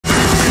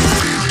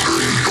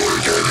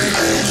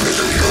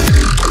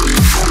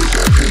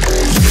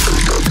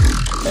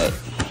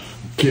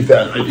keep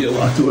that idea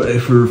locked away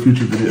for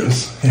future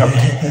videos.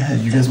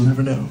 You guys will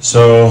never know.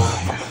 So,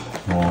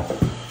 well,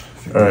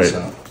 all right,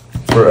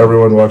 for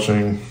everyone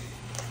watching,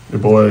 your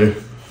boy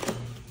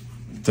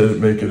didn't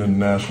make it in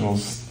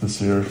nationals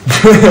this year.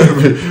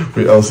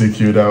 we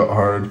LCQ'd out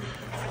hard.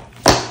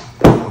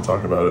 We'll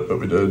talk about it, but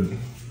we did, in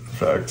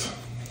fact.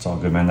 It's all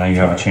good, man. Now you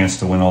have a chance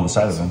to win all the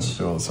side events.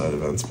 Do all the side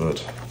events,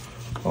 but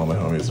all my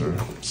homies are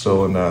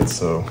still in that,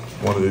 so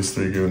one of these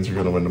 3 goons are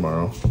going to win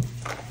tomorrow.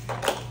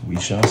 We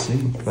shall see.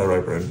 Is that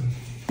right, Brandon?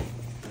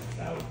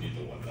 That would be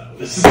the one that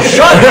was. Shut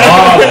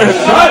up!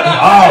 Shut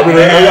up!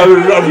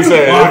 I'm just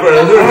saying. I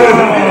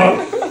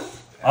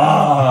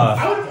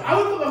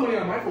would put my money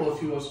on Michael if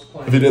he was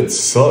playing. If he didn't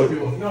suck.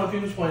 If he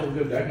was playing a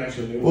good deck next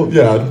to him. Well,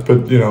 yeah,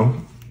 but you know.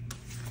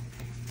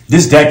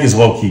 This deck is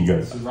low key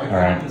good. So right all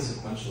right.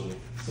 sequentially,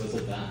 so it's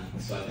a done.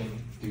 So I think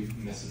dude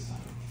misses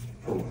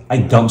time. I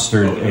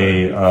dumpstered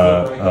a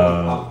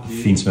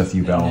Fiendsmith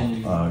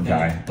U-Bell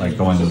guy, like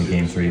going into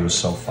game 3. It was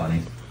so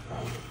funny.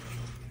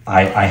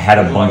 I had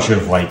a bunch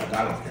of like,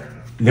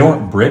 they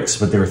weren't bricks,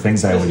 but they were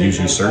things that I would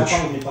usually search.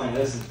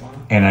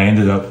 And I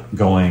ended up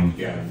going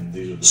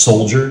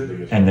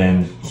soldier, and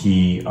then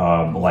he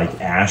like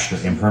ashed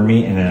or impermed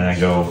me, and then I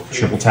go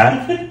triple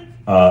tap.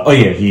 Oh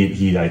yeah,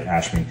 he like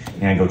ashed me,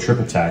 and I go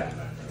triple tap,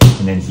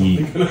 and then he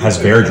has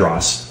Bear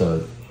Dross,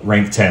 the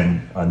rank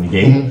 10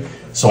 negate.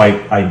 So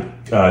I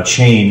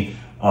chain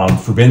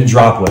Forbidden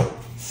Droplet,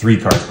 3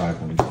 cards back.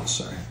 Let me do this.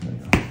 Sorry. There you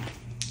go.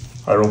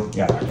 I roll.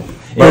 Yeah.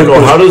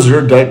 Michael, how does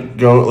your deck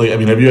go? Like, I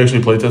mean, have you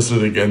actually play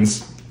tested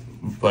against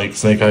like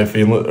Snake Eye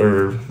Fiendlet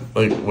or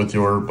like with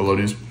your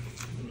Belotes?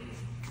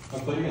 I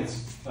played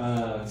against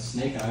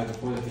Snake Eye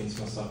before the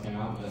Fiendsmith stuff came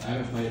out, but I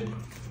haven't played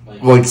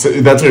like. Like so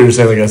that's what you're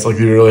saying, I guess. Like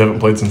you really haven't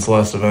played since the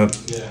last event.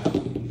 Yeah.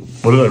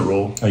 What did I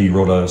roll? Oh, you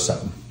rolled a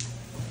 7.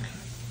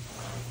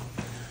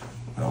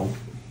 No.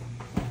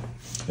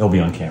 It'll be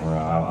on camera.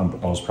 I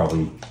was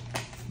probably.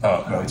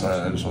 Oh, no, it's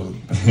I just wasn't.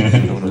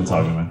 We're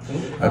talking, man.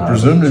 I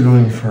presume you're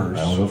going first.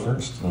 I will go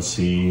first. Let's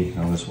see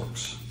how this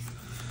works.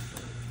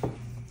 All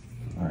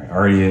right,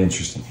 already an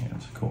interesting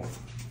hand. Cool.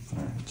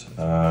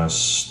 All right,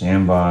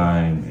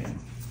 standby main.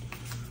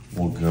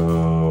 We'll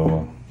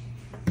go.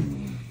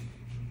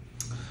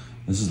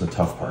 This is the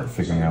tough part,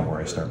 figuring out where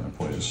I start my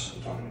plays.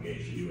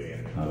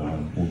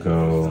 We'll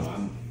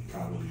go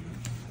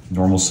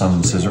normal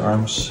summon Scissor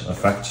Arms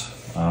effect.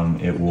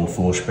 It will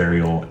Foolish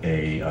Burial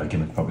a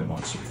Gimmick Puppet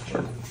Monster.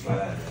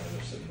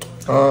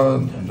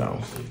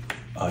 No.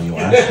 You'll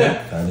ask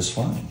that? That is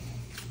fine.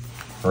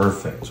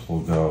 Perfect.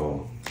 We'll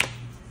go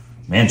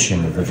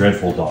Mansion of the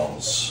Dreadful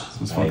Dolls.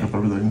 Let's fuck up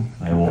everything.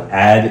 I will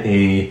add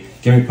a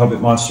Gimmick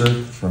Puppet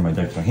Monster from my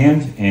deck to my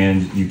hand,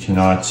 and you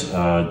cannot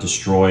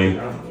destroy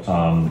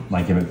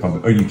my Gimmick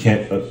Puppet, or you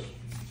can't.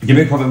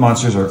 Gimmick Puppet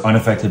Monsters are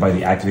unaffected by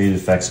the activated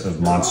effects of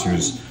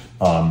monsters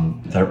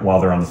while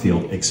they're on the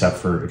field, except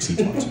for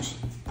Exceeds monsters.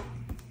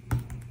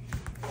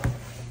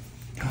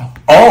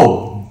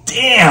 Oh,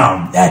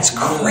 damn! That's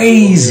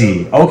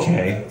crazy!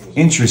 Okay,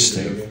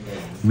 interesting.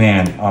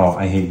 Man, oh,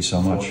 I hate you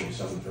so much.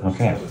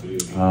 Okay.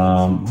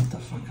 What the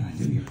fuck can I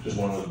do here? Just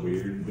one of those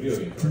weird video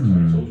game cards. I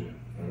told you.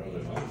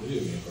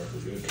 Video game cards are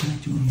good. Can I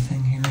do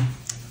anything here?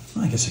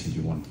 Well, I guess I can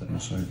do one thing.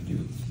 So I can do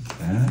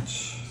that.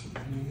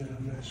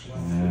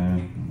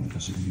 And I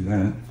guess I can do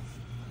that.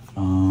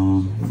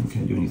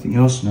 Can I do anything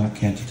else? No,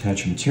 can't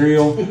attach a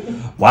material.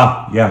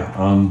 Wow, yeah.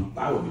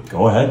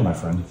 Go ahead, my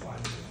friend.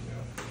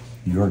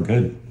 You are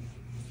good.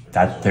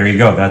 There you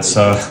go. That's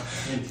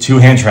 2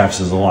 hand traps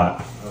is a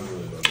lot.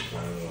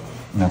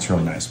 And that's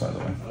really nice, by the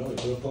way.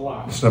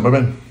 Snap them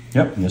in.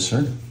 Yep. Yes,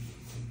 sir.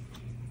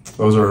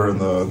 Those are in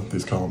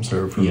these columns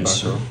here for the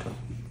Yes, back row.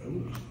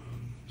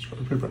 sir.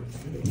 Paper.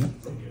 Yep.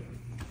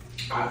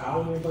 I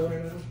would want to play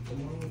right now.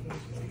 Tomorrow,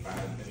 if I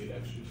had any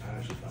extras, I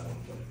actually probably want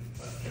to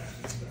play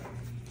Jackson's back.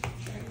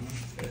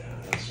 Yeah,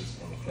 that's just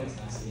one of That's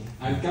nasty.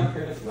 I got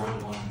paired with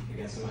round 1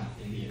 against my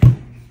Indian.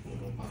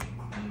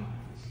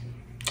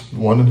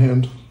 One in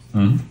hand.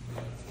 Mm-hmm.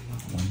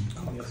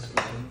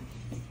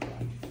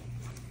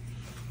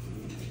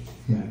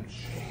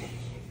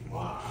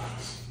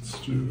 Let's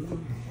do.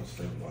 Let's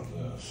think about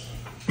this.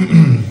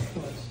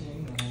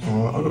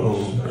 I'll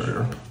go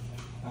barrier.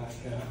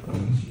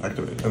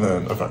 Activate and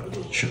then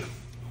effect. Sure.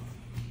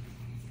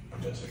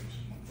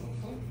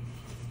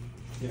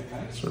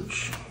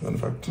 Search, then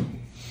effect.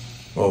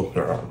 Well,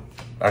 here,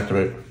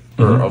 activate,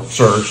 or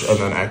search, and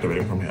then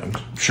activating from hand.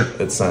 Sure.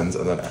 It sends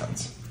and then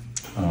adds.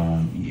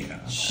 Yeah.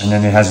 And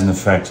then it has an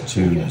effect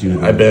to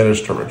do I the...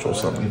 banished to ritual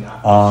summon.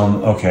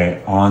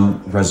 Okay,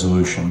 on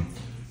resolution,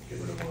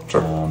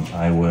 Sure.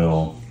 I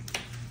will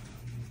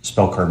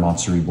spell card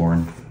Monster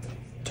Reborn,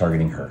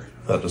 targeting her.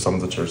 That just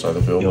summons it to your side of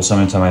the field. You'll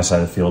summon to my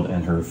side of the field,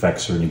 and her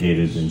effects are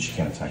negated, and she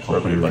can't attack.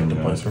 Wherever you'd like to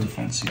place her.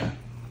 Defense, yeah.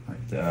 Right,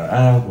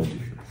 we'll do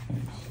here.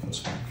 That's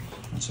fine.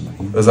 That's in my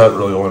hand. Is that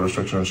really the only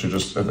restriction? She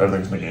just,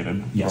 everything's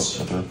negated?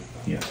 Yes. Okay.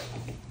 Yeah.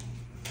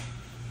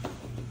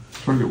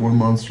 Target one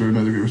monster, and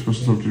either get your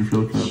special subject to your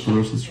field card for the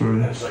rest of the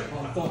turn. It's like, oh,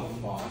 I thought it was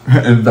bought.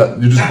 And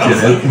that, you just get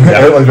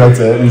it. Like, that's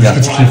it. You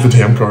just get to keep the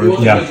damn card.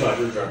 Yeah.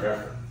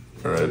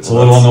 Alright. Alright. It's a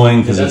little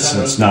annoying because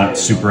it's not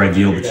super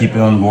ideal to keep it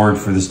on board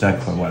for this deck,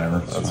 but whatever.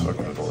 That's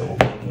fucking adorable.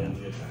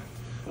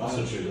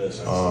 Also true this.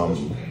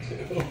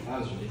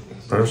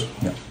 First?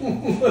 Yeah.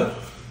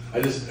 I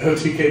just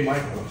OTK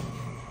Michael.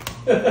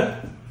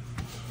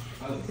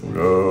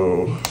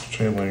 Go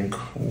chain link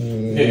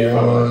Yeah,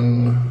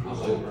 1.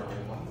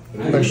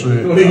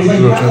 Actually, What do you I'm think?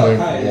 gonna go chain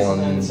link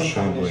 1,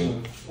 chain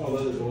link.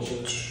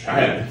 I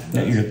had,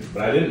 Yeah, you're good.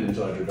 but I didn't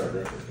until I drew Dark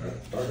Record.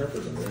 Dark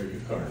Record's a very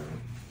good card.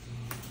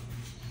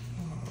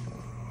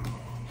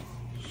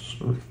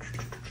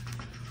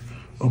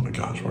 Oh my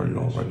gosh, why are you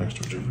all right next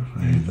to each other?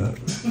 I hate that.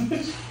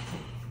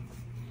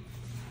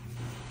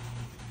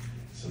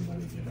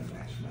 Somebody give a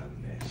match my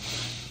name.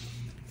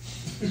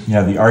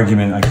 Yeah, the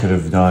argument I could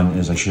have done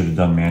is I should have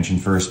done Mansion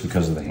first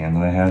because of the hand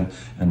that I had,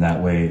 and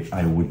that way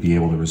I would be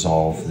able to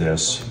resolve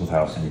this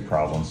without any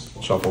problem.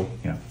 Shuffle.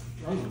 Yeah.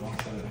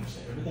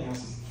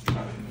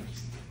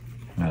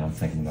 Now I'm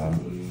thinking about it.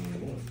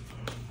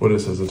 What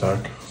is his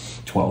attack?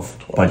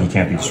 12, but he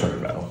can't be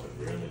destroyed by battle.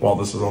 While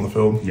this is on the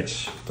field?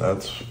 Yes.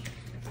 That's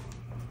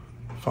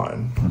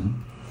fine.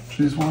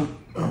 She's what?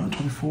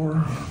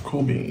 24?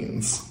 Cool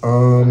beans.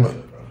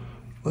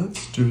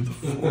 Let's do the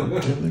 4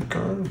 in the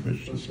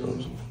garbage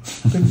disposal.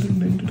 Ding, ding,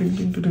 ding, ding, ding,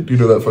 ding, ding. Do you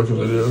know that fucking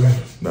video?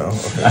 No.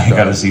 Okay, I no.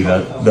 gotta see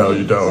that. No,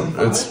 you don't.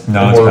 It's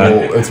No, it's horrible.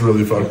 bad. It's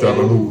really fucked up.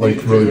 I'm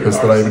like really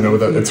pissed that I even know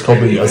that. It's called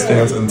the Yes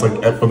Dance, and it's like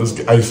when this.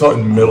 I saw it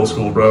in middle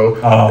school, bro.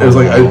 Oh. It was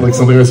like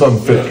something I saw in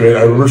 5th grade.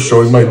 I remember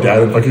showing my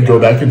dad. If I could go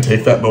back and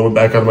take that moment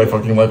back out of my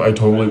fucking life, I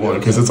totally would.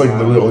 Because it's like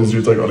literally all these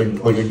dudes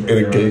like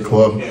in a gay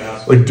club,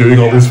 like doing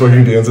all these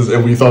fucking dances,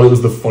 and we thought it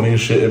was the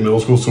funniest shit in middle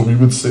school. So we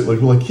would sit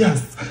like we're like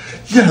yes.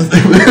 And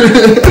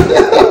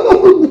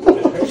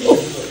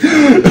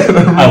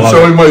I remember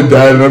showing my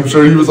dad, and I'm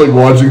sure he was like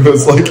watching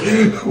this, like,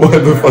 why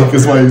the fuck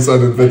is my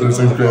son in 5th or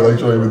 6th grade, like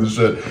showing me the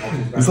shit?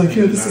 He's like,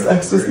 here, this is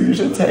ecstasy, you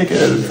should take it.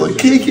 It's like,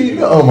 Kiki.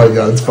 Oh my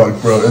god, it's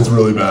fucked, bro. It's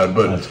really bad,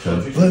 but That's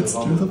good. let's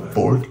do the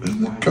fork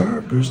and the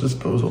garbage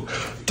disposal.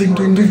 Ding,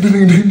 ding, ding, ding,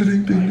 ding, ding,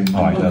 ding, ding, ding.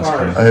 Oh, that's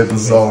great. I hit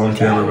this is all on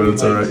camera, but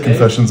it's alright.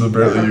 Confessions of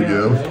Barely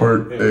Yu-Gi-Oh!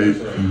 Part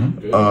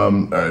 8.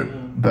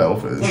 Alright, battle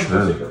phase.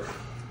 Sure.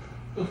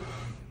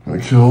 I'm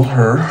gonna kill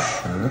her.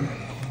 Sure.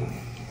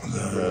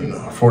 And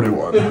then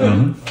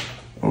 41.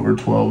 Over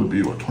 12 would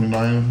be what,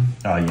 29?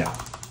 Yeah.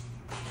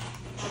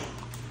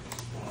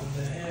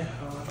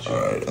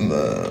 Alright, and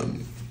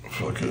then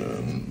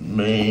fucking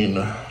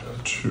main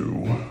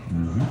 2.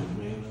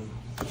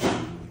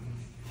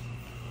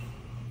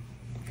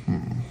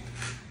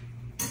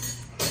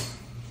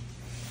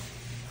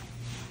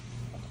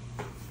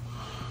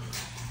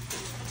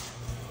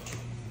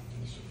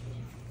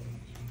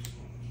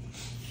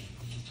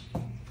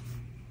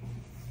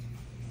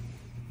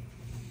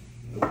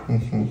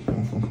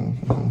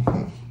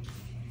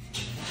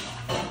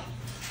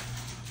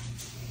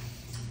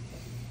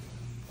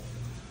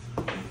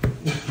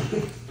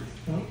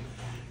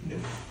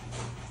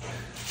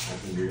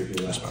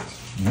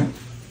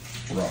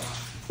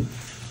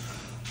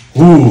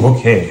 Ooh,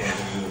 okay.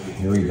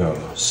 Here we go.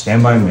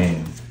 Standby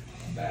main.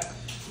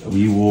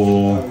 We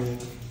will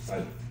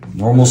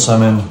normal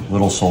summon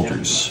little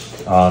soldiers.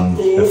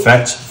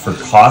 Effect for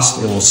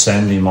cost, it will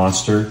send a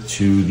monster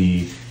to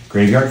the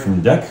graveyard from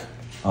the deck,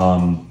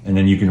 and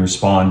then you can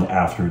respond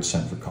after it's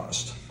sent for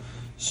cost.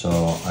 So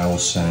I will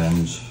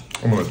send.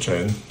 I'm gonna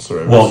chain.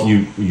 Sorry. Well,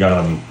 you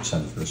gotta let me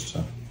send it first.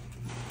 So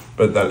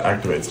But that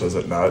activates, does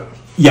it not?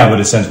 yeah, but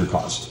it sends for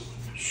cost.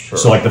 Sure.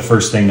 So like the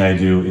first thing that I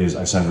do is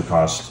I send for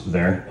cost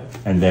there,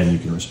 and then you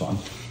can respond.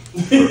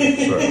 Sure.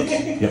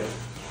 Yep.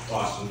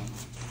 Awesome.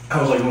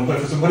 I was like, I'm gonna play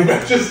for some money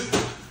matches.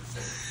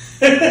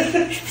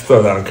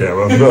 Throw that on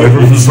camera.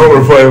 Like, this is what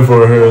we're playing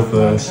for here at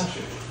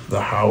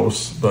the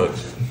house, but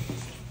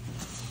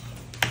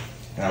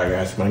Alright,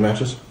 guys, money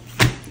matches.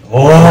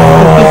 Oh!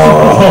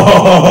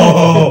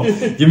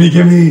 give me,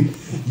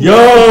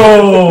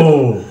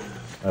 yo!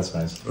 That's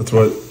nice. that's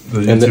what the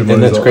YouTube And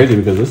money's that's all- crazy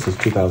because this is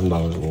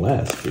 $2,000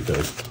 less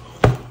because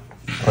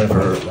playing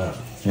for that.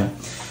 Yeah.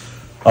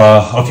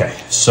 Okay.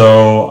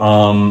 So,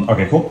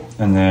 okay, cool.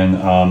 And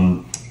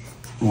then,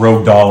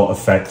 Rogue Doll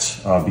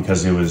effect,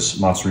 because it was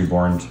Monster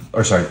Reborn,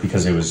 or sorry,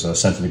 because it was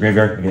sent to the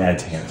graveyard, I can add it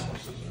to hand.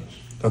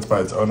 That's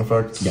by its own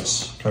effects?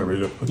 Yes. Can I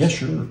read it? Yeah,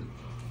 sure.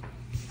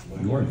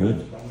 You are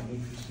good.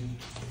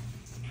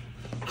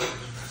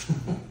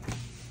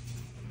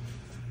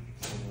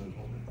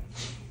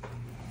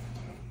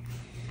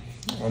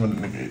 I'm gonna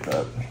negate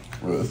that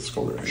with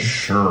Skull Rating.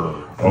 Sure.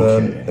 And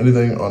Okay. then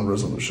anything on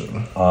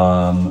resolution.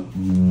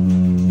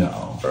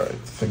 No. Alright,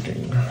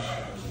 thinking.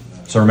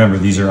 So remember,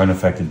 these are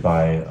unaffected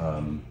by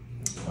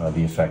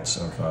the effects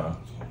of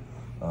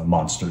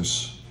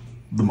monsters.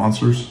 The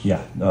monsters?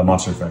 Yeah,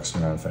 monster effects are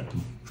not affected.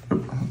 Yep,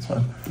 that's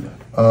fine.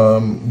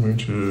 I'm going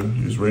to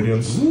use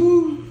Radiance.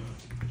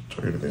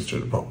 Targeting these two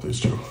to pop these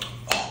two.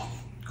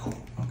 Cool.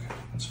 Okay,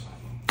 that's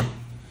fine.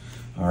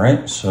 All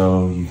right,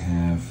 so you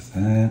have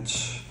that.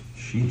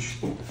 Sheesh.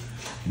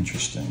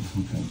 Interesting.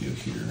 What can I do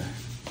here?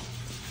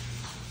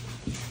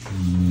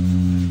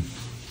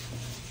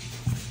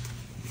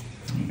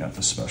 You got got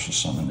the special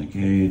summon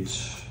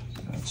negate.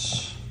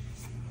 That's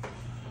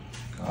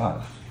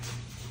God.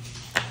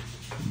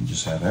 You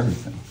just have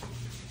everything.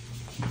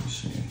 Let me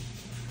see.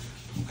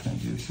 What can I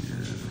do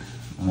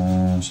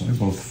here? So they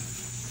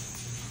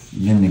both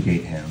yin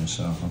negate him.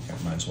 So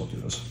okay, might as well do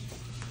this.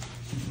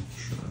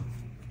 Sure.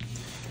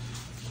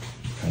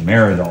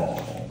 Chimera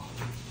Doll.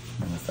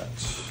 In effect.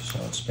 So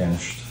it's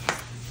banished.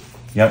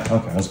 Yep.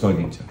 Okay. Let's go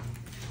game 2.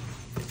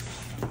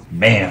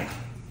 Man.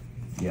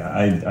 Yeah,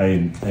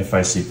 I if I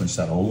sequenced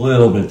that a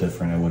little bit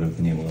different, I would have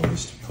been able to at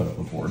least put up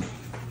a board.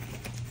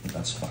 But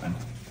that's fine.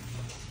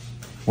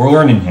 We're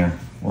learning here.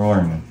 We're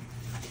learning.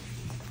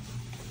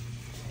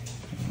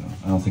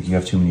 I don't think you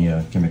have too many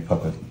Gimmick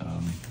Puppet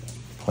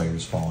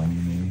players following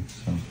you, maybe.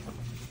 So.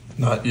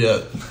 Not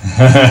yet.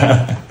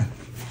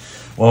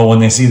 Well, when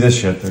they see this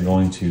shit, they're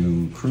going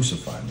to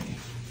crucify me.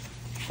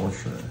 For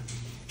sure.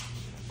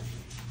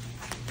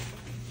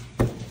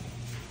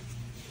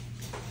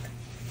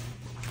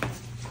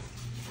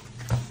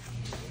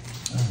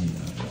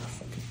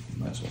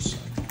 Might as well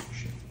sign.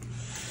 Shit.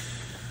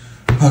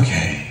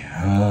 Okay.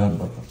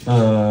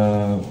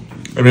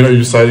 I mean, are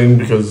you citing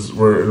because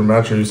we're in a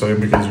match, or are you citing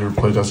because you're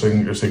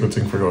playtesting, you're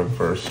sequencing for going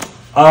first?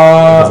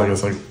 Because I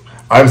guess, like,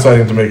 I'm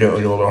citing to make it,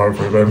 like, a little bit hard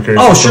for you, but I'm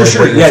curious. Oh,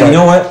 sure. Yeah, you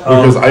know what?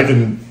 Because I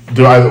can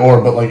do either or,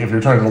 but, like, if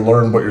you're trying to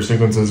learn what your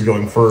sequence is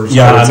going first,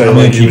 yeah, I would say, I'm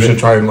like, keep you should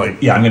try and, like,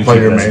 I'm gonna play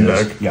keep your it as main it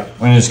is. deck. Yeah,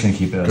 I'm just going to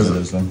keep it as it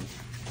is then.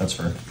 That's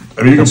fair.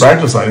 I mean, you can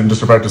practice citing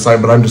just to practice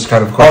citing, but I'm just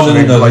kind of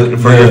questioning,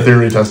 for your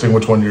theory testing,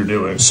 which one you're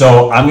doing.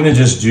 So I'm going to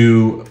just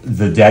do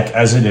the deck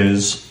as it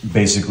is,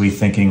 basically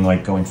thinking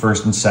like going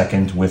first and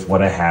second with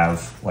what I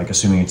have, like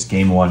assuming it's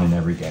game 1 in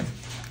every game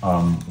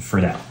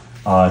for now.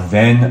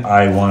 Then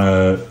I want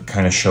to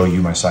kind of show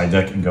you my side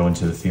deck and go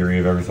into the theory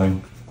of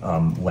everything,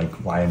 like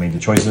why I made the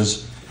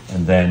choices.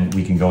 And then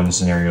we can go into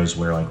scenarios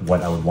where like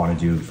what I would want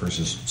to do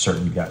versus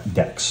certain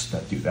decks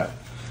that do that.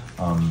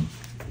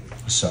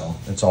 So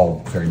it's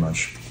all very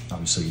much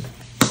obviously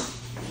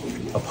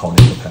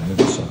opponent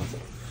dependent. So there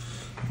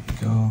we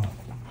go.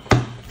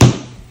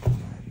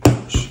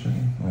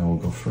 I will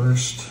go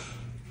first.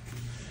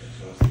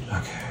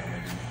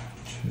 Okay.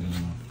 2,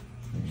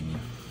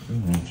 3.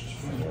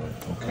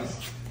 Okay.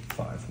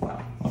 5.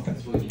 Wow. Okay.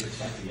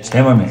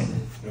 Stand by main.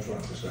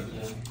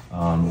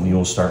 We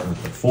will start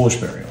with the Foolish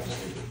Burial.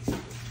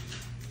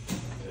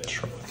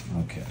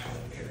 Okay.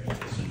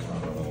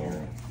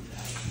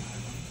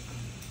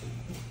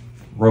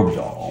 Rogue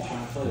Doll.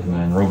 And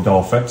then Rogue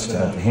Doll effects to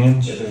add the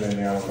hand.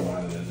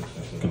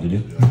 Good to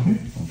do. Okay.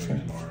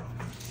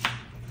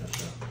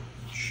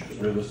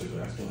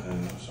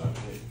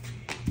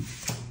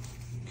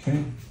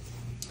 Okay.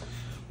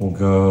 We'll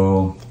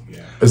go.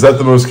 Is that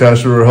the most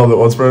cash you ever held at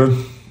once,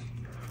 Brandon?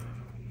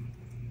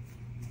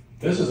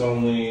 This is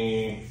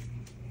only.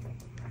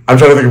 I'm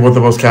trying to think of what the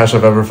most cash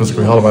I've ever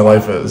physically held in my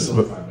life is.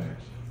 But,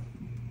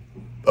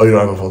 oh, you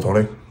don't have a full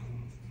 20?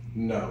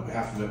 No,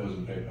 half of it was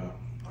in PayPal.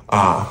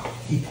 Ah.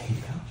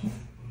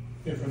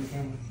 Yeah, for the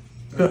family.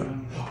 Yeah.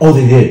 Oh,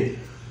 they did.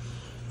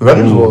 The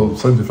vendors will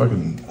send you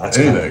fucking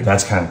anything.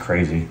 That's kind of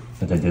crazy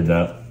that they did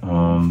that.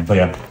 But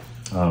yeah.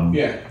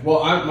 Yeah.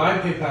 Well, my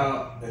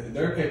PayPal,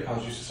 their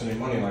PayPal's used to sending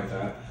money like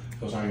that.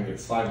 So I didn't get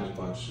flagged as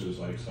much as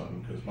like something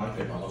because my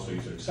PayPal's also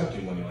used to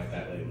accepting money like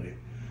that lately.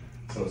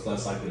 So it's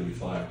less likely to be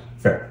flagged.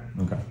 Fair.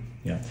 Okay.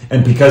 Yeah.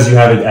 And because you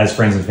have it as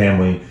friends and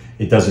family,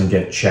 it doesn't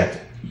get checked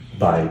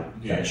by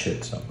that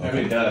shit. So okay. I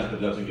mean, it does, but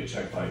it doesn't get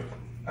checked by.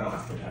 I don't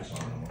have to pay tax on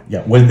it anymore.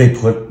 Yeah. What did they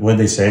put? What did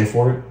they say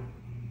for it?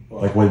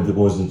 Well, Like what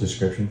was the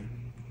description?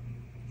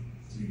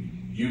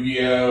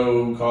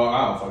 Yu-Gi-Oh! Call.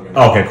 I don't fucking know.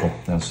 Oh, okay. Cool.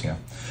 That's yeah.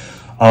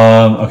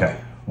 Okay.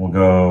 We'll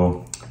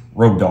go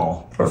Rogue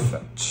Doll.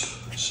 Perfect.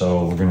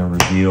 So we're gonna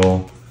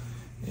reveal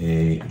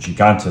a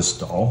Gigantus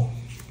doll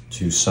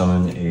to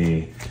summon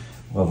a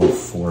level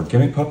 4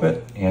 Gimmick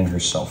Puppet and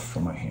herself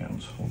from my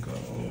hand. We'll go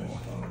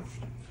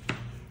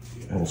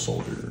Little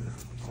Soldier.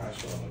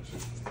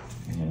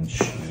 And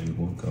she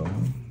will go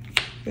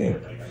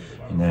there.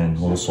 And then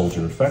Little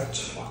Soldier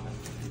effect.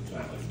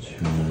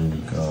 To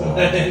go.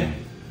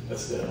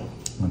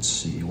 Let's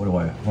see, what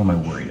am I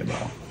worried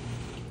about?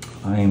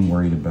 I am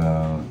worried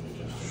about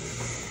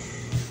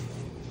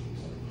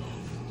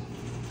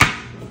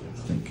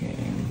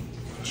thinking.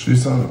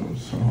 She's on.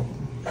 So.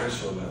 I just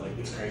feel that like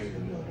it's crazy to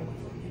be like,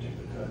 you take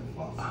the cut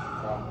off the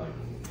crop, like,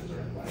 because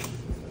they're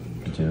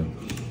Me too.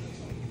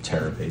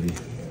 Terror Baby.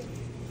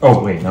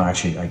 Oh wait, no,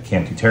 actually, I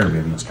can't do Terror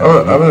Baby. It's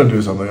I'm gonna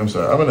do something. I'm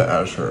sorry. I'm gonna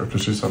ash her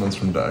because she summons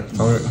from deck.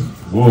 Tell me.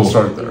 We'll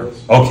start there.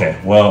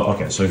 Okay. Well,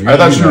 okay. So if you're I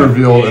thought she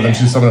revealed and then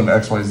she summoned an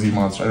XYZ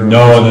monster.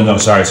 No.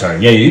 Sorry.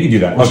 Yeah, you can do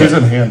that. Well, okay. she's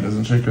in hand,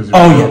 isn't she?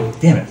 Yeah.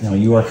 Damn it. No,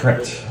 you are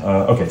correct.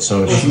 Okay,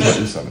 so she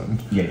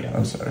summoned. Yeah.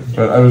 I'm sorry,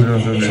 but I was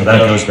going to. So that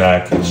goes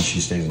back and she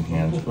stays in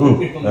hand.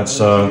 Ooh, that's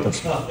a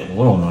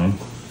little annoying.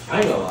 I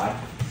ain't gonna lie.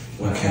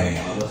 Okay.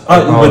 I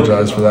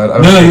apologize for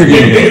that. No, you're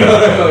good.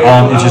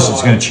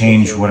 It's going to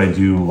change what I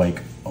do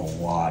like a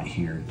lot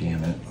here.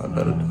 Damn it. I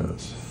bet it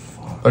is.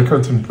 That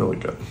card seemed really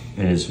good.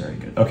 It is very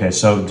good. Okay,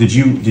 so did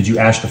you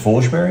ash the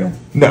Foolish Burial?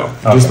 No,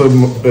 just the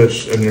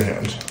bitch in your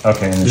hand.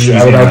 Okay, and then You she's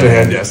add it in out my to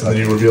hand, yes, and then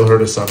you reveal her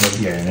to summon.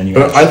 Yeah, and then you.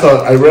 But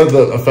I read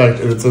the effect,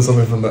 and it says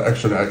something from the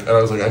extra deck, and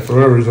I was like, for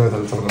whatever reason, I thought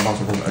it was something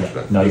monster from the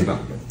extra deck. No, It's you're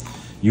not. good.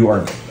 You are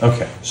good.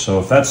 Okay, so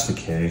if that's the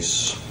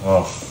case,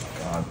 oh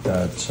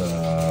god,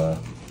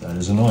 that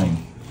is annoying.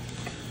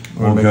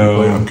 We'll make you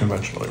play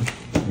unconventionally.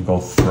 We'll go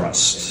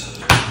thrust.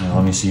 Now,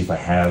 let me see if I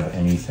have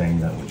anything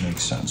that would make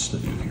sense to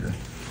do here.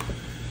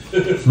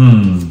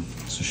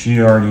 So she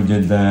already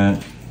did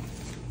that.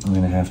 I'm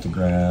gonna have to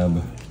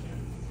grab.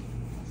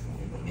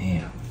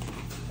 Man.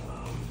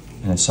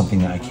 And it's something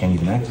that I can't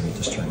even activate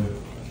this turn.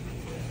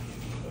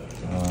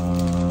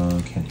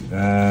 Can't do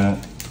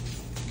that.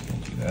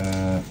 Can't do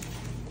that.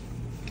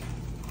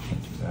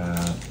 Can't do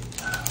that.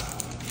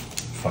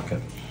 Fuck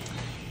it.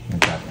 I'm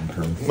gonna grab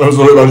Emperor. I was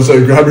literally about to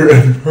say, grab your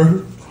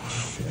Emperor.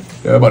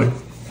 Yeah, buddy.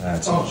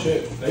 That's Oh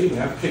shit, they even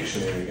have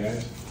Pictionary,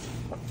 guys.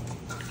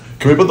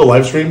 Can we put the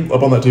live stream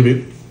up on that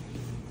TV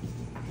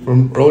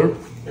from earlier?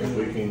 If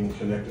we can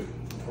connect it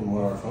from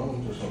one of our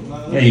phones or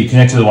something. Yeah, you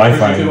connect to the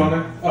Wi-Fi. Is YouTube on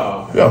there?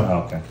 Oh, okay. Yeah. Oh,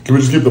 okay. Can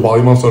we just keep the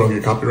volume off so I don't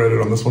get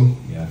copyrighted on this one?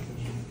 Yeah.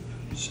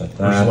 Set Or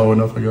that. slow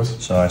enough, I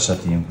guess. So I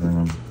set the Emperor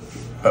on.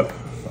 Up.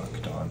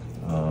 Fuck, dog.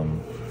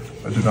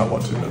 I do not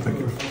want to, no thank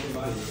you.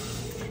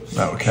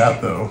 Now a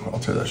cat, though, I'll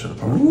tear that shit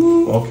apart.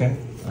 Ooh, okay.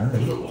 All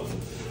right.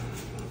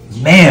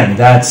 Man,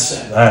 that's.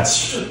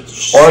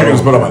 Or I can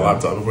just put it on my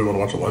laptop if we want to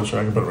watch a live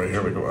stream. I can put it right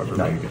here. We can watch it.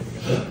 No, you're good.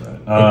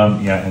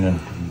 Yeah, and then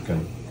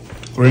good.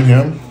 3 in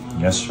hand.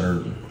 Yes,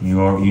 sir. You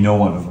know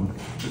one of them.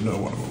 You know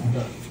one of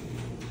them.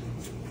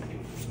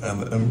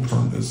 And the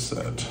Emperor is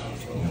set.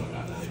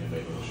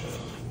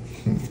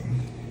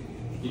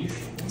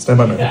 Stand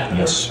by me.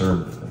 Yes,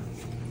 sir.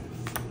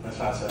 That's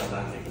why I said I'm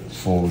not taking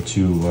this. For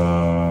two.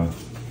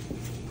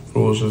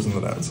 Foolishes and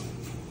the dads.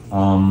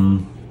 I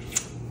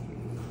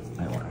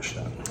will ash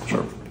that.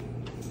 Sure.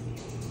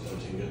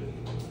 17 good.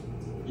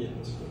 Yeah,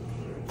 that's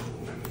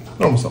good.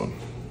 Normal summon.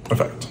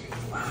 Effect.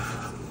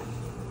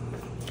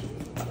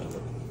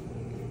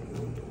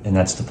 And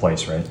that's the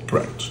place, right?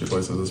 Correct. She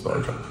places a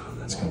spell check.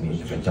 That's gonna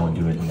be if I don't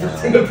do it now.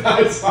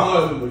 I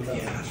saw it in the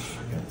Yeah.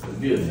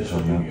 It'd be official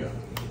Yu-Gi-Oh.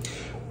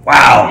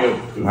 Wow.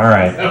 Yu-Gi-Oh. All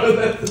right.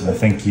 I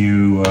think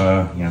you.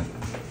 Yeah.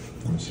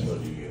 Let me see.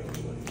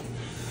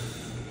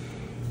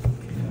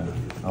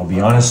 I'll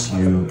be honest.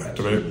 You.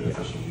 Activate.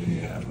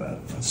 You have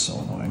that. That's so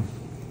annoying.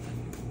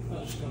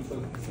 I'm just gonna put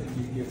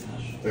you get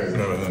hash. There.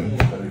 No,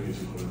 and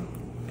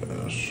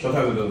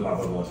Sometimes it doesn't pop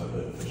up unless I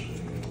play it officially.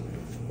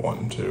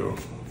 1, 2.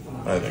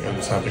 I think I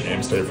just have the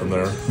game state from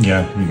there.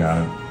 Yeah, you got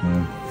it.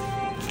 Yeah.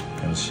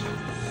 'Cause-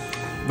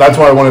 That's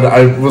why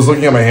I was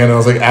looking at my hand and I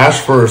was like,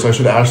 ash first. I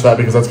should ash that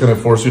because that's going to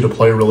force you to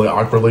play really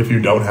awkwardly if you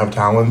don't have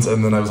talents.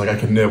 And then I was like, I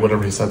can nib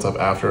whatever he sets up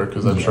after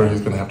because I'm sure he's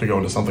going to have to go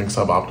into something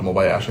suboptimal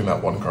by ashing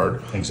that one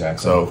card.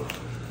 Exactly. So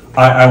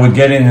I would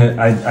get in.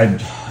 I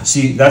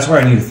see. That's where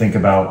I need to think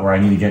about where I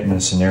need to get in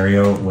a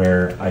scenario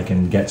where I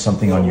can get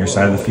something on your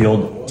side of the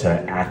field to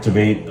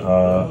activate,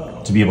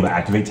 to be able to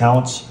activate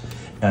talents,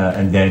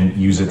 and then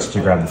use it to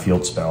grab the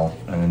field spell,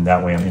 and then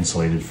that way I'm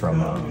insulated from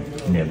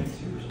nib.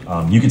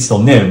 You could still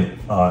nib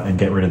and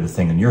get rid of the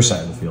thing on your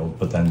side of the field,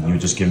 but then you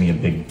would just give me a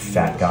big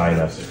fat guy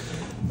to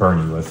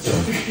burn you with.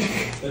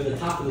 So. At the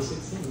top of the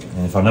 16.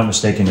 And if I'm not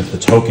mistaken, if the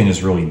token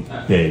is really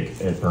big,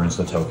 it burns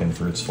the token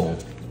for its full.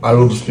 I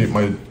will just keep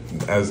my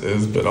as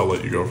is, but I'll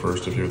let you go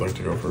first if you would like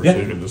to go first. Yeah. So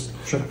you can just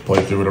Sure.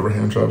 play through whatever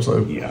hand traps I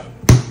Yeah.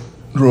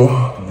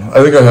 draw.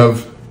 I think I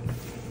have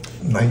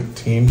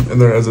 19 in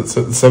there as it's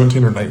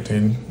 17 or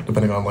 19,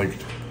 depending on like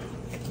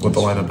what the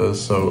lineup is.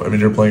 So I mean,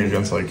 you're playing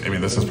against like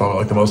this is probably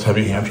like the most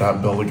heavy hand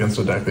trap build against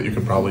a deck that you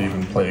could probably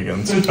even play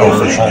against for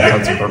all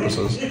intents and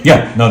purposes.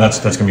 Yeah, no, that's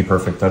gonna be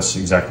perfect. That's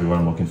exactly what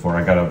I'm looking for.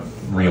 I gotta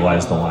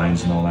realize the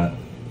lines and all that,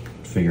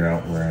 figure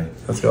out where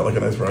That's got like a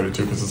nice variety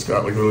too, because it's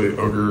got like really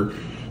ogre,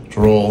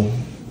 droll,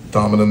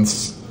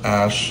 dominance,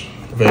 ash,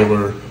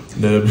 Veiler,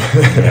 nib.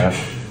 Yeah.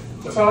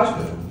 That's how I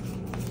feel.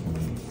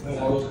 I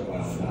have all those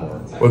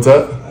cards. What's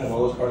that? I have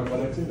all those cards by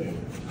next to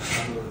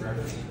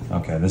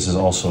Okay, this is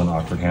also an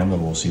awkward hand, but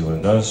we'll see what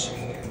it does.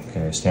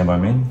 Okay, stand by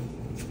main.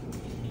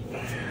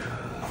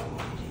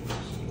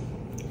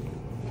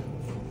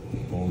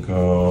 We'll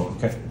go.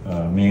 Okay,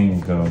 main.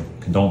 We'll go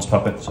Condolence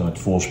Puppet. So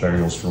it's Foolish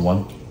Burials for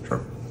 1.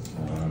 Sure.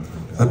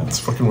 That's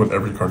fucking what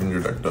every card in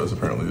your deck does,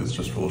 apparently, is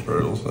just Foolish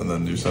Burials. And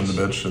then you send the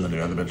bitch, and then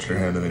you add the bitch to your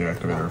hand, and then you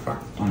activate her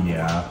effect.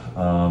 Yeah.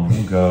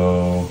 We'll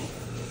go.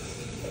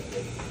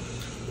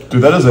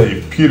 Dude, that is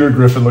a Peter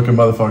Griffin looking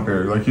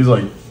motherfucker. Like, he's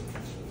like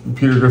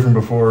Peter Griffin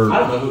before. I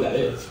don't know who that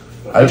is.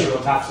 But I- he's the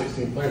top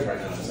 16 players right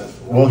now. in the sense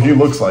of- Well, he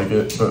looks like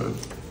it, but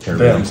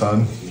Terrible. damn,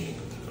 son.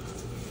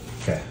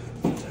 Okay,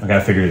 I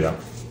gotta figure it out.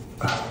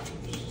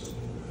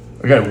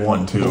 I got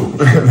 1, 2.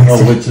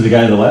 Oh, wait, to the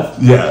guy on the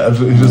left? Yeah,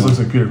 he just looks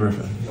like Peter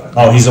Griffin.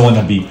 Oh, he's the one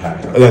that beat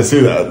Pack. I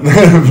see that.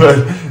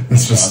 But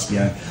it's just,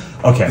 Yeah.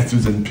 Okay. it's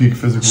in peak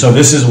physical. So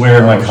this is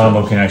where my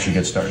combo can actually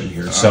get started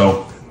here.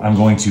 So I'm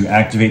going to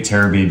activate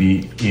Terror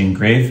Baby in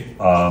Grave,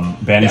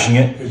 banishing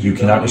it. You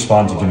cannot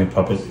respond to Gimmick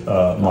Puppet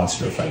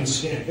monster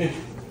effects.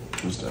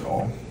 Just at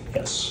all.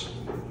 Yes.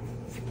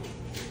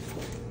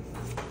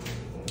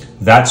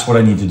 That's what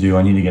I need to do.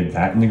 I need to get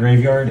that in the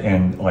graveyard,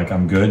 and like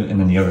I'm good. And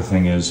then the other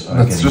thing is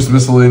that's just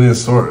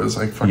miscellaneous sort. It's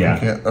like fucking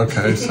can't.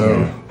 Okay,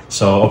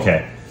 so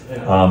okay.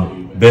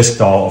 Bisque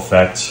Doll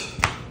effect.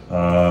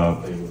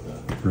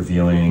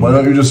 Revealing. Why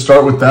don't you just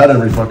start with that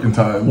every fucking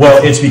time?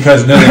 Well, it's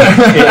because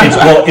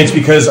it's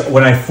because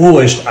when I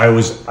foolished,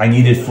 I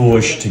needed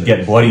Foolish to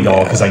get Bloody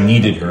Doll because I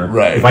needed her.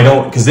 Right. If I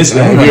don't, because this. If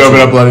you open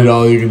up Bloody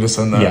Doll, you can just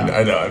send that. Yeah.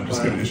 I know. I'm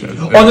just giving you shit.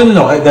 Oh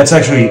no! That's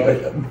actually.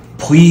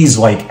 Please,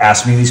 like,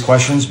 ask me these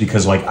questions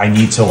because, like, I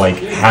need to like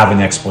have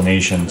an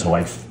explanation to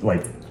like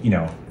you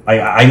know.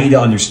 I need to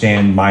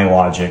understand my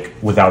logic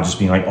without just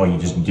being like, oh, you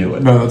just do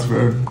it. No, that's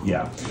fair.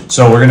 Yeah.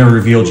 So we're gonna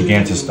reveal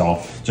Gigantus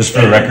Doll. Just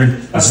for the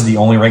record, this is the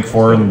only rank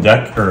 4 in the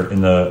deck or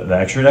in the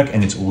extra deck,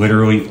 and it's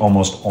literally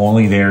almost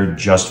only there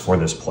just for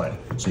this play.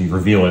 So you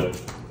reveal it,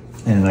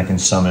 and then I can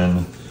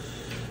summon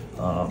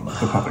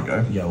The puppet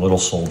guy. yeah, Little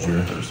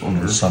Soldier. I'm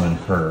gonna summon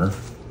her.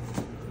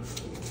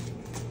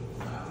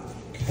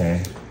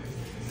 Okay.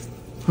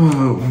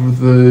 With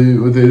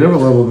the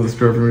different level of this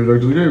card from your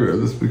deck to the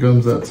graveyard, this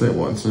becomes that same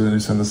one. So then you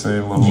send the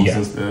same level Yeah.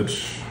 as this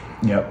bitch.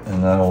 Yep,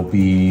 and that'll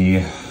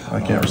be. I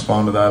can't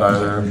respond to that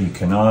either. You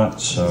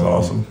cannot. So This is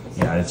awesome.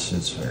 Yeah,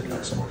 it's very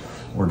awesome.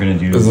 We're gonna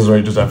do. This is where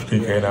you just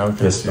FTK now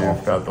because This you've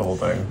doll. got the whole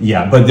thing.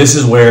 Yeah, but this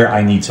is where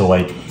I need to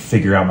like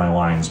figure out my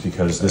lines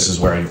because this is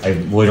where I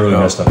literally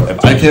messed up.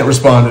 If I can't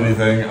respond to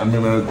anything, I'm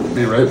gonna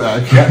be right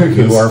back.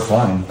 You are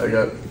fine. I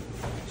got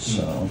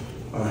So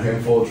a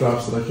handful of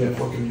traps that I can't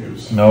fucking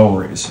use. no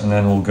worries. And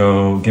then we'll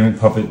go Gimmick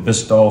Puppet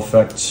Bisque Doll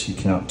effect. You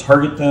cannot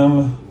target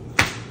them.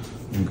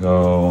 We'll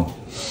go.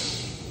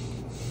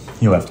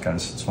 You left,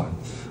 guys. It's fine.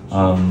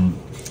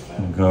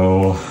 We'll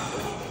go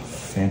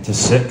Fanta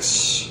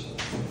 6.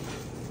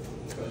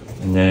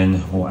 And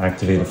then we'll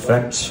activate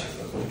effect.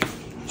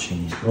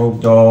 Change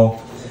Rogue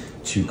Doll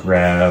to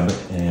grab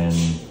and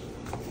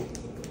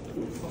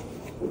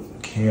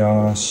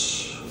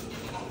Chaos.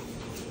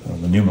 Well,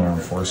 the Numeron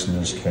Force in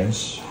this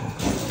case.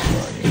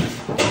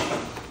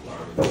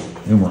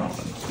 Numeron.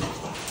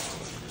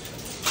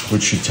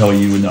 Which should tell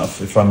you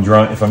enough. If I'm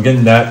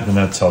getting that, then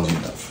that tells you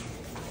enough.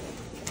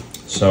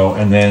 So,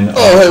 and then...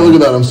 Oh, hey, look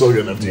at that. I'm still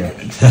getting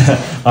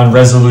FTK. On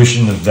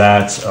resolution of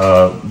that,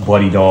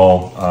 Bloody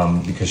Doll,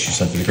 because she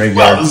sent to the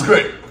graveyard. Wow, this is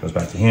great. Goes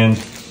back to hand.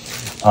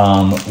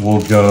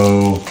 We'll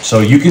go... So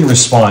you can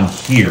respond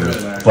here,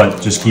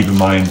 but just keep in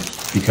mind,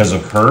 because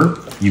of her,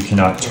 you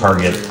cannot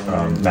target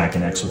Mac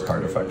and X with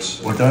card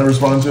effects. What can I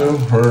respond to?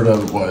 Her to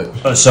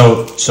what?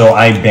 So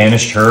I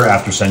banished her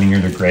after sending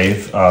her to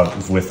grave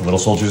with Little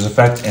Soldier's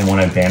effect, and when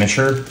I banish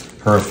her,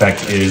 her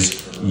effect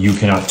is you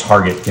cannot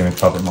target Gimmick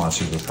Puppet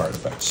monsters with card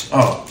effects.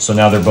 Oh. So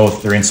now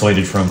they're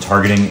insulated from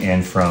targeting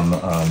and from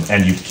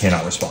and you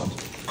cannot respond,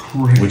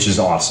 Great. which is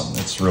awesome.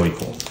 It's really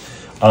cool.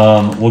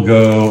 We'll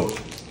go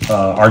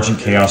Argent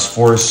Chaos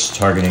Force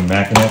targeting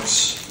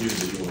Machinax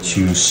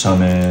to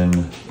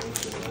summon.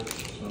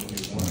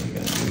 What are we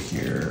gonna do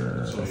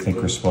here? I think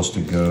we're supposed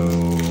to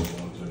go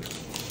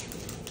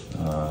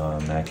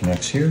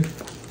Machinax here.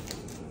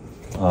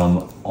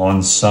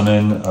 On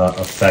summon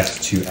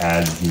effect to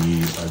add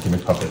the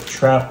Gimmick Puppet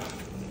trap.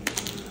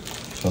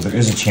 So there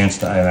is a chance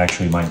that I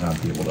actually might not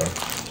be able to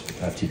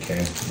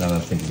FTK now that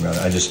I'm thinking about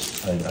it.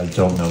 I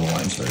don't know the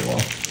lines very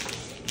well.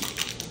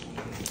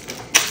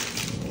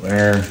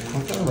 There.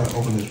 I'm trying to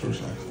open these for a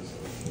second.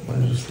 Why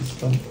is this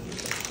done?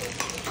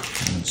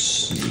 Let's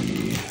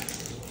see.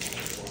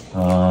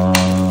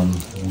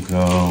 We'll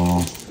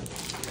go.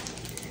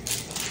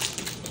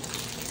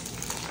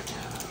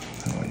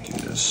 How do I do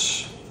this?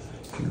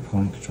 Your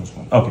opponent controls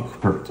one. Okay,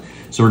 perfect.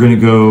 So we're going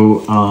to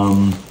go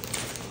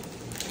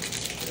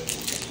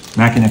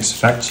Machinax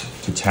effect,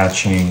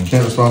 detaching.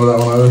 Can't respond to that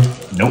one either.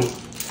 Nope.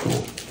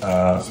 Cool.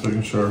 Just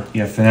making sure.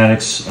 Yeah,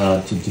 Fanatics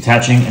to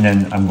detaching, and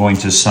then I'm going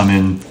to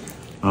summon.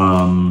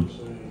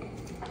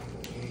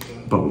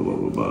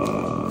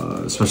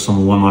 Special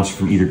summon one monster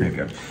from either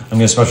graveyard. I'm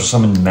going to special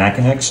summon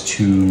Machinax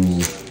to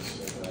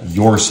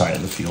your side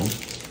of the field.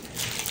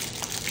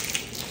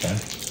 Okay.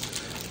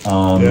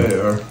 Yeah,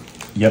 you are.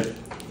 Yep.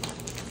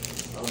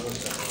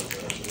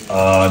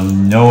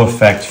 No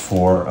effect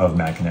of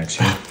Machinax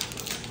here.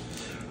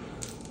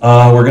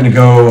 We're going to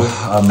go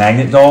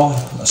Magnet Doll,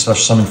 a special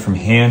summon from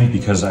hand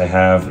because I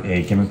have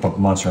a Gimmick Puppet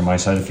monster on my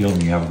side of the field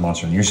and you have a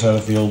monster on your side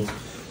of the field.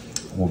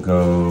 We'll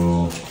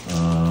go,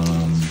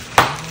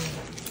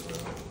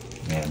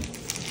 man,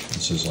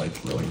 this is like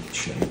really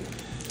shitty.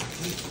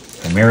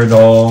 Chimera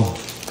Doll.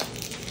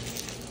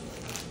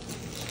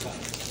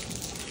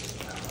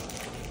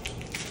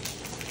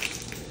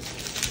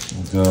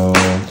 We'll go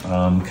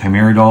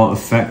Chimera Doll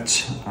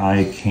effect.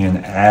 I can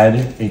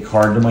add a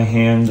card to my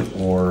hand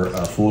or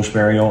a Foolish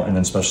Burial and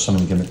then special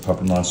summon Gimmick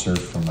Puppet monster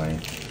from my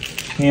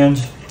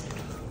hand.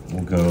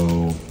 We'll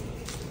go,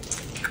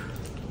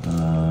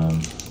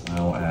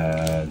 I'll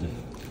add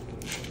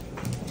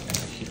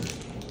here.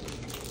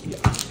 Yeah.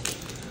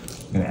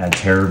 I'm going to add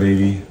Terror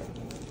Baby,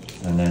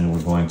 and then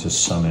we're going to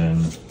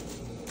summon.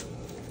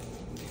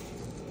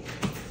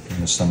 I'm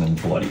going to summon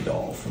Bloody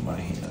Doll from my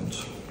hand.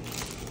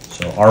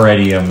 So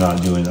already I'm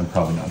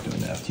probably not doing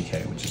the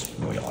FTK, which is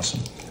really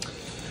awesome.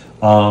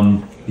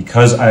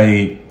 Because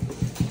I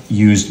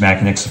used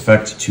Mechanics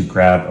effect to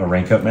grab a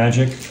rank up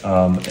magic,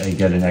 I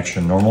get an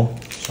extra normal.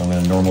 So I'm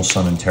going to normal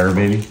summon Terror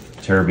Baby.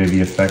 Terror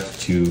Baby effect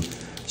to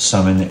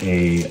summon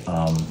a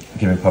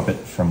Gimmick Puppet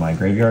from my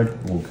graveyard.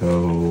 We'll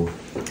go,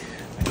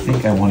 I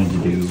think I wanted to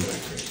do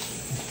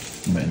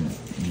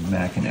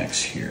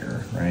Mechanics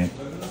here, right?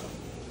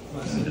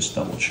 Let me just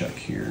double check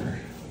here.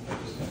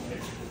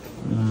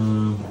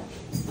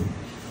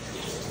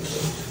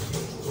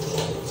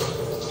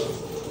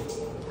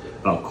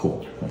 Oh,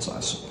 cool. That's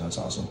awesome. That's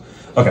awesome.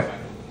 Okay.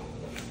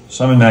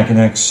 Summon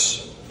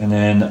Mechanics, and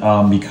then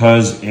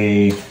because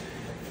a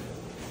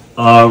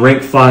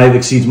rank 5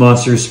 exceeds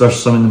monsters special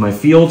summon to my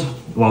field,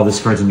 while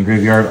this card's in the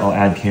graveyard, I'll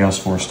add Chaos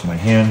Force to my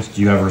hand.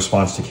 Do you have a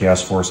response to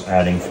Chaos Force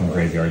adding from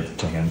graveyard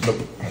to hand?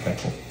 Nope. Okay,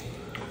 cool.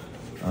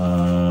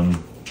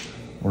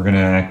 We're going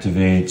to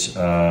activate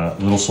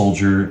Little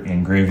Soldier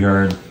in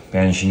graveyard,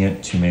 banishing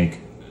it to make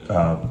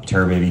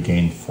Terror Baby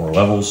gain 4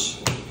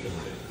 levels.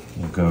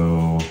 We'll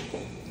go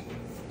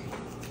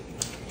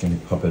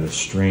Gimmick Puppet of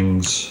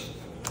Strings.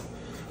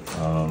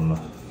 Let me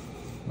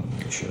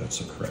make sure that's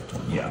the correct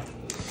one. Yeah.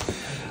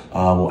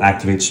 We'll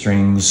activate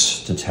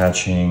Strings,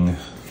 detaching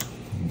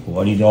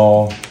Bloody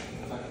Doll.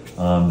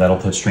 That'll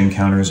put string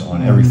counters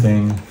on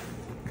everything.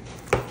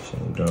 So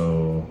we'll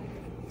go.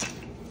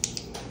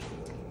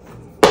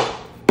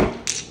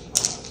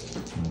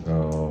 We'll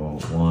go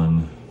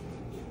 1,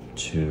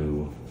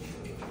 2,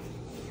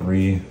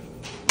 3.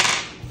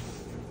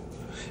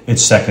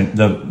 It's second.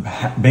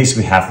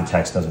 Basically half the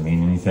text doesn't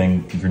mean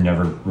anything. You're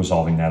never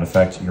resolving that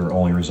effect. You're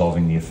only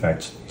resolving the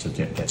effect to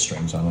get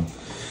strings on them.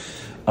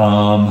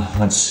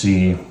 Let's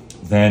see.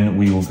 Then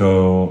we will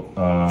go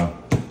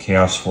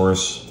Chaos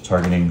Force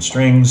targeting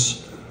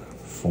strings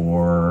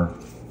for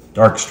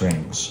Dark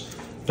Strings.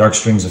 Dark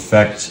Strings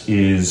effect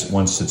is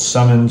once it's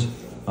summoned,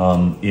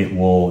 it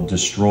will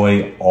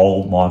destroy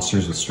all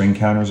monsters with string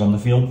counters on the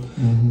field,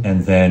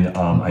 and then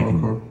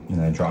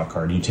I draw a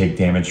card. You take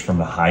damage from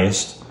the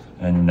highest.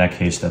 And in that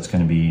case, that's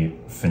going to be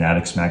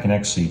Fanatics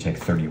Mechanics, so you take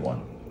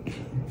 31.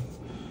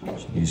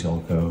 So these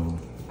all go.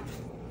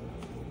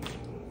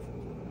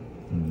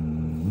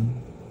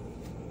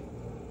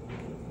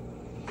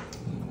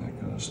 That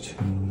goes to.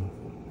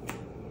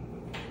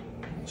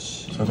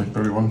 So I take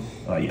 31.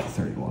 Yeah,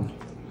 31.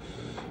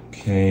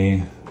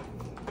 Okay.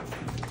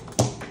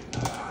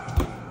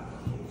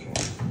 Okay,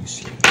 let me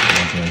see. Do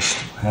I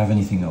still have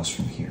anything else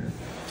from here?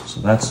 So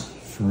that's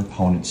for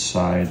opponent's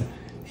side.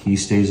 He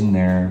stays in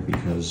there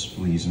because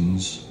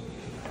reasons.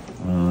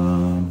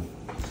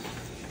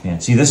 Yeah,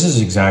 see, this is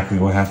exactly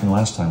what happened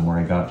last time, where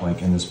I got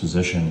like in this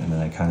position and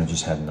then I kind of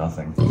just had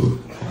nothing.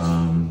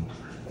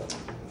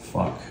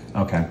 Fuck.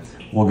 Okay,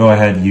 we'll go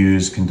ahead and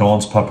use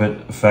Condolence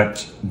Puppet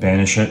effect,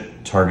 banish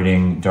it,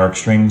 targeting Dark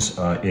Strings.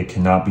 It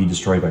cannot be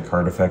destroyed by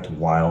card effect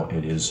while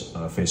it is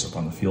face up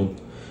on the field.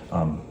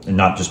 And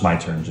not just my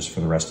turn, just for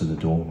the rest of the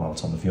duel while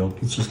it's on the field.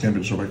 It just can't be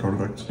destroyed by card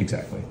effects.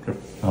 Exactly. Okay.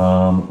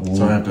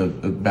 So I have to,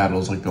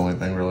 battle's like the only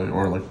thing really,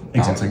 or like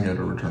bouncing it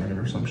or returning it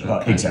or some shit.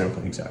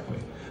 Exactly.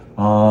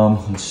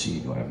 Let's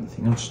see, do I have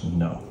anything else?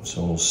 No.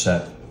 So we'll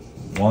set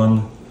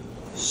 1,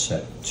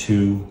 set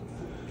 2,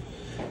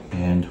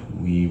 and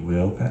we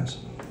will pass.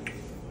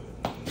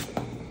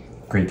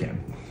 Great game.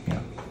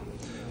 Yeah.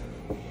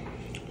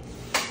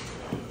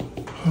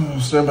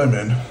 Stand by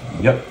min.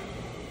 Yep.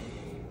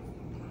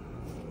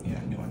 Yeah,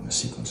 I knew I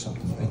missequenced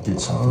something. I did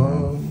something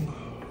wrong.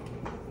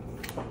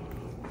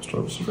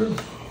 Start with severe.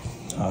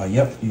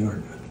 Yep, you are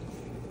good.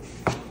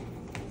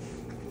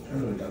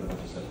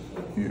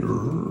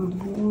 You're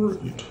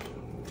great.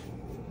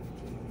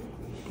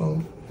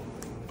 Bum,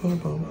 bum,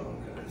 bum,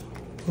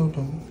 bum,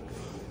 bum.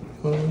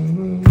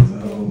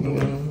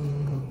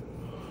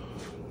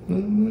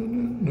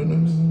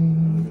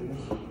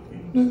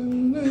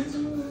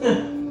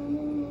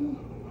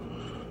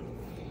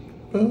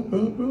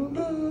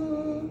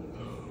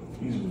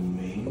 He's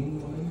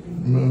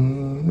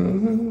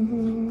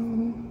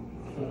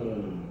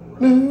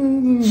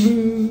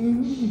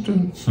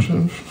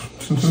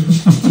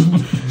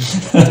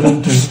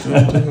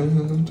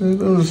I'm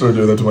gonna start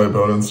doing that to my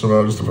opponents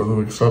tomorrow, just to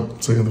like,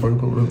 stop singing the fucking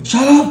opponent.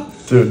 Shut up!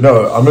 Dude,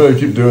 no, I'm gonna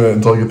keep doing it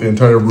until I get the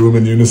entire room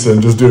in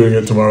unison, just doing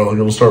it tomorrow. Like,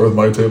 it'll start with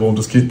my table and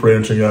just keep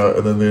branching out,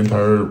 and then the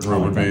entire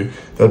room would be,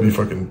 that'd be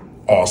fucking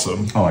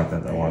awesome. I like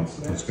that one.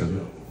 That's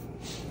good.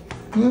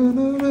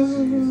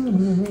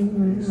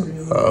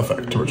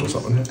 Effect to ritual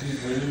summon.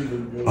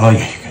 Oh,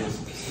 yeah, you can.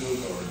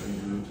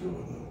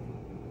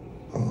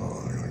 I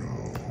gotta go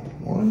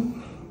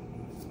 1,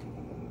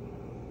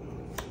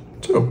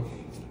 2.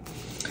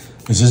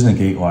 Is this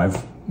negate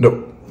live?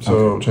 Nope.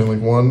 So chain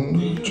link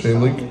 1, chain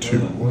link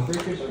 2.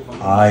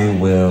 I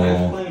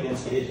will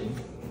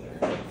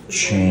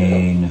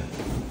chain.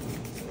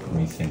 Let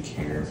me think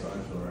here.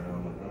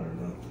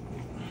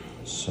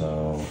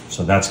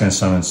 So that's going to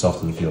summon itself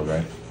to the field,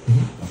 right?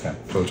 Okay.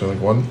 So chain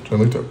link 1, chain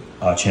link 2.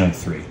 Chain link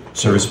 3.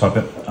 Service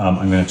puppet.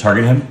 I'm going to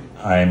target him.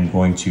 I'm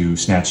going to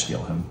snatch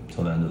steal him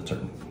till the end of the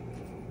turn.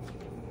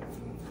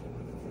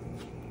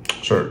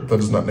 Sure, that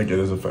does not negate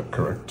his effect,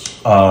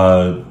 correct?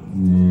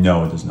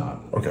 No, it does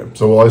not. Okay,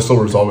 so will I still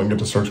resolve and get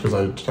to search because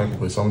I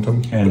technically summoned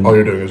him? And all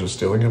you're doing is just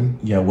stealing him?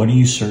 Yeah, what are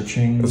you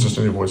searching? It's just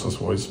any voiceless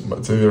voice.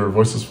 It's either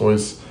voiceless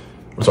voice,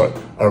 I'm sorry,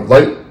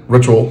 light,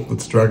 ritual,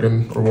 that's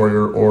dragon or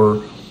warrior,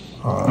 or...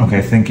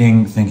 okay,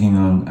 thinking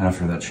on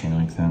after that chain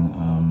link then.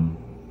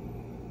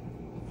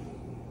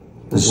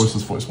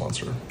 Voiceless voice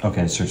monster.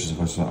 Okay, search as a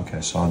voiceless.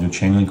 Okay, so I'll do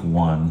chain link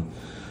 1.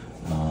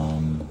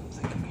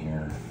 Thinking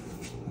here,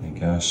 I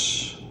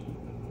guess...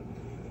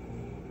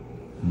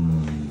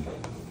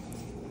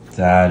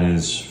 That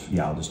is,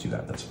 yeah, I'll just do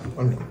that. That's fine.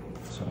 Okay.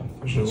 So,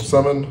 She'll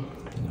summon,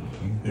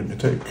 you may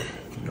take,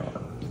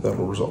 that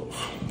will resolve.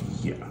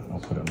 Yeah, I'll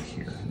put him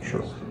here.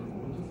 Sure.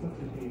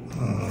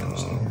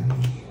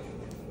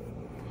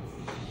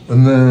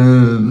 And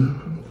then...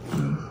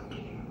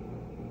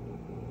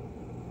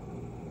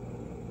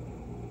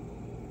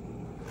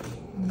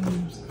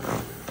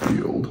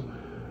 field.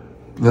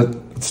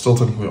 It's still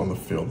technically on the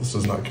field. This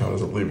does not count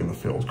as it leaving the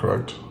field,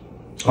 correct?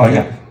 Oh,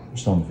 yeah. We're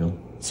still in the field.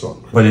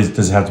 So, But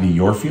does it have to be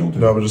your field? Or?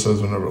 no, it just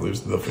says whenever it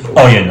leaves the field.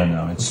 Oh, yeah,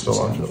 no. It's still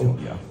on the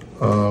field. Yeah.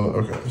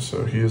 Okay,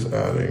 so he is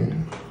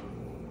adding...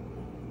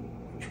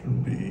 Which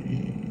would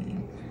be...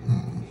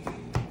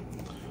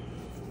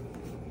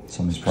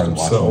 Somebody's probably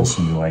watching this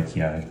and be like,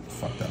 yeah, I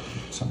fucked up.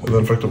 Something. And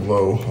then effective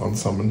low on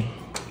summon.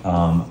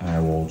 I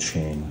will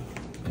chain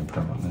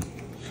impermanently.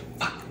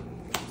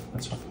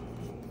 That's fine.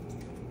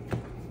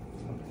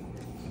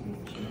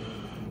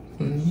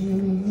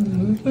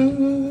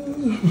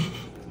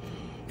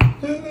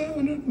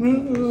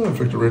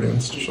 Effective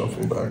radiance to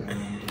shuffle back.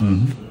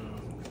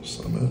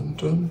 Summon.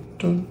 Dun,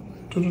 dun,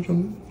 dun,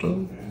 dun,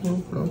 dun,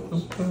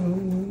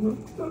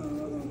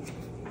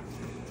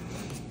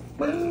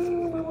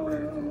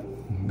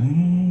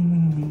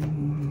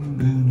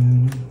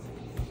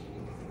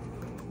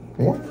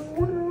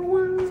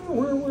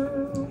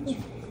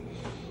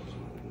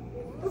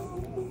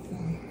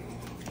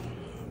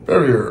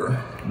 Barrier.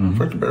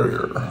 Effective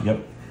barrier. Yep.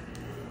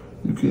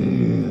 You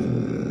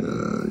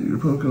can... Your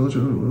opponent can let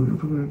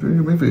you during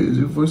your main phase.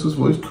 You have voiceless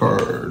voice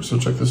card. So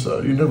check this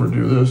out. You never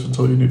do this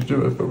until you need to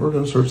do it, but we're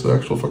going to search the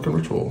actual fucking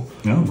ritual.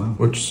 Oh, wow.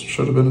 Which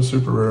should have been a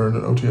super rare in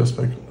an OTS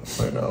spec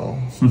by now.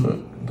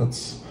 But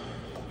that's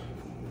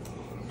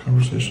a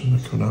conversation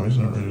that Konami's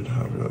not ready to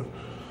have yet.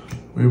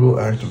 We will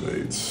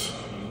activate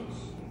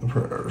the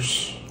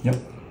prayers. Yep.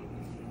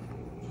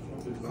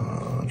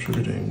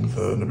 Attributing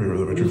the Nibiru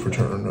that we drew for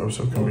turn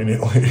so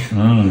conveniently.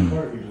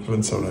 It's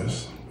been so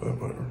nice, but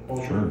whatever.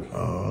 Sure.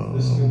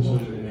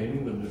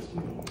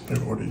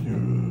 I've already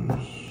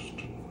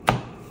used.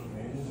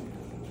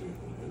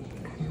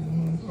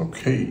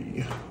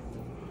 Okay.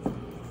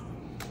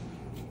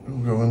 We'll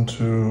go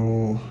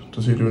into.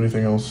 Does he do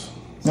anything else?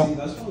 No. See,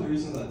 that's one of the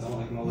reasons I don't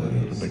like Molly.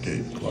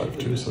 Negate live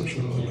too, so it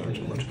shouldn't really matter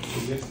too much.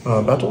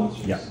 Battle?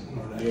 Yeah.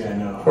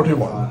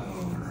 41.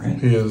 Right.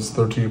 He is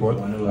 30 what?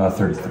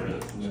 33.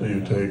 So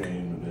you take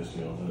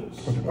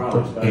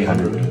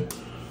 800.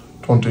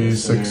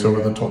 26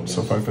 over the 20,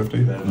 so 550.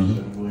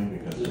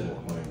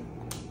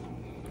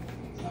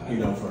 You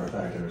know for a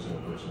fact every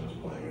single person is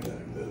playing a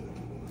deck that...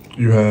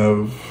 You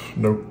have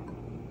no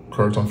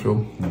cards on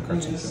field? No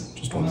cards on field.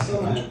 Just one.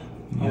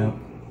 Yeah.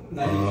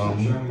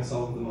 Showing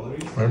myself the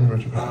melodies. I'm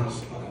going to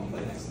pass. I'll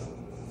play next time.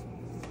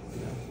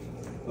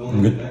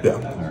 I'm good? Yeah.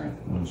 Alright.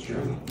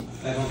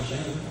 I don't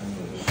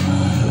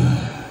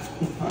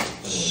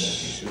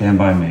Stand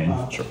by main.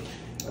 Sure.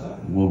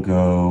 We'll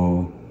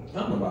go I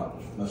don't know about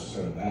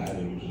necessarily that. I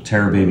think you just...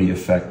 Terror Baby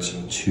effect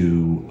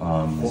to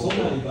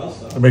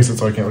It makes it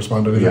so I can't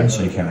respond to anything. yeah,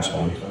 so you can't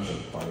respond. I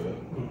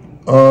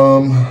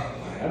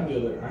have the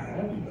other... I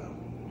have the bell.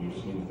 You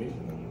just need to think of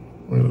them.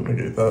 We're going to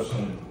negate that.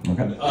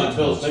 Okay.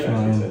 Until Snake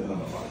Eyes said that I'm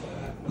not like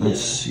that.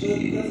 Let's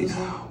see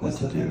what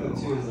to do.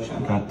 So I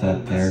got that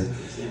there.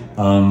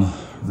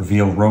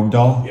 Reveal Rogue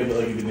Doll. Yeah, but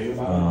like if you think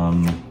about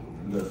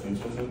the things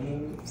with them,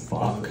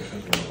 Fuck.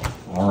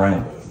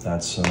 Alright,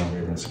 that's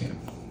game.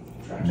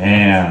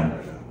 Man.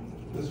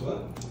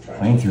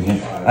 Playing through him.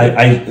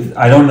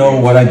 I don't know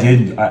what I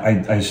did.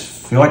 I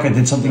feel like I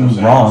did something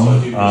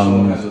wrong.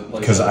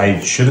 Because I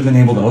should have been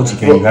able to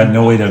OTK. You had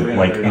no way to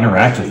like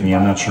interact with me.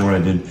 I'm not sure what I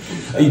did.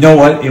 You know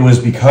what? It was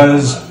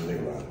because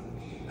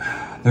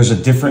there's a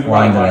different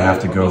line that I have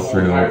to go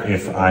through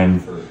if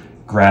I'm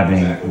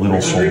grabbing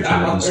Little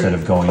Soldier instead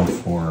of going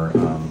for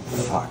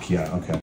fuck, yeah, okay.